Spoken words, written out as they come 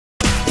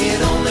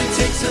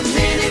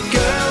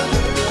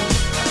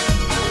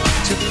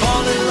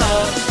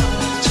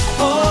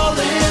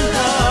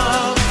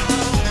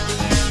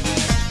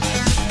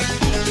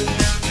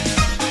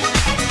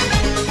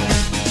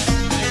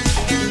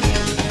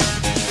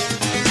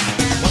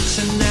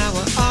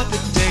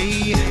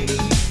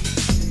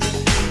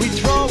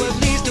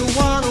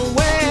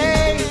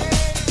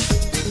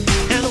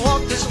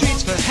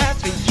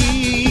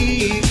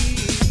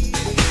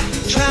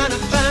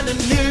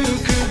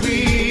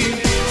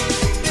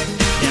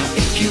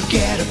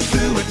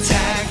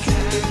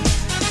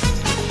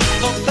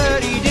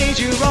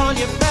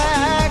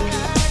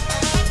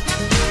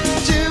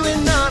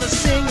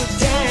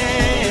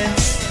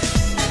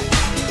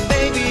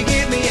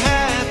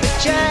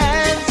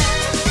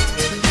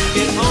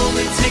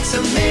takes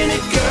a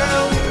minute,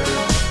 girl,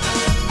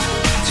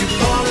 to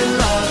fall in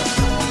love,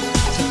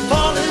 to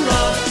fall in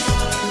love.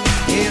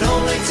 It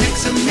only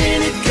takes a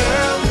minute,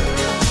 girl,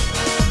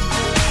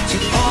 to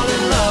fall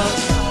in love,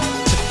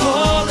 to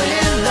fall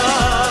in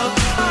love.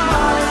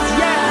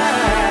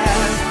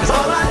 Yeah, 'cause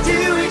all I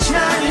do each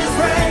night is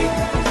pray,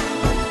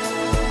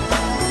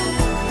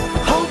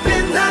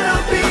 hoping that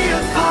I'll be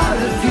a part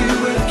of you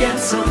again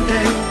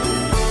someday.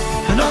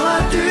 And all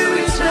I do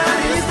each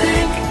night is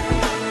think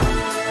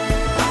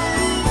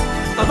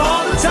of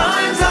all the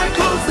times I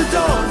close the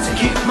door to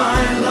keep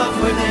my love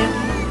within.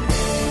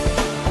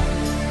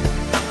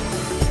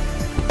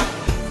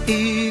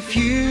 If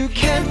you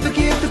can't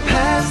forgive the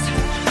past,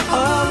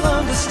 I'll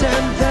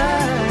understand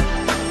that.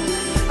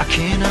 I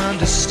can't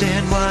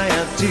understand why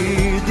I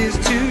did this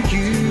to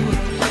you,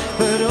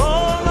 but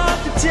all of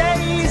the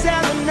days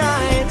and the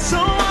nights, so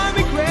I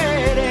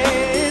regret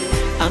it.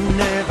 I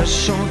never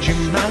showed you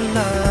my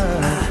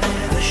love,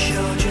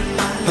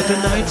 but the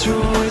nights are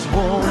always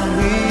warm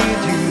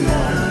with you,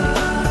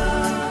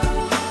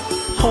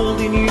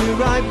 holding you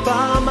right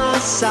by my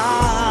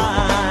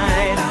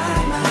side.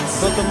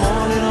 But the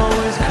morning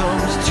always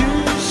comes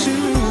too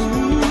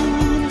soon,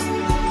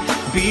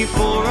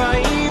 before I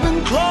even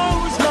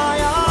close my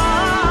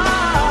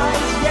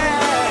eyes.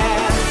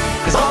 Yeah,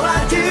 'cause all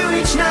I do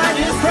each night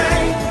is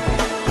pray,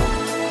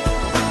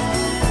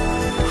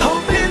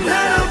 hoping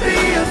that I'll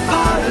be a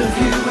part of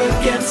you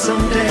again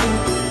someday.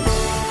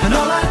 And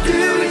all I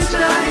do each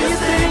night is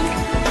think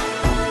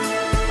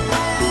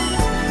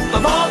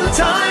of all the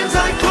times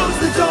I close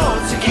the door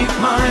to keep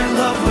my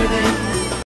love with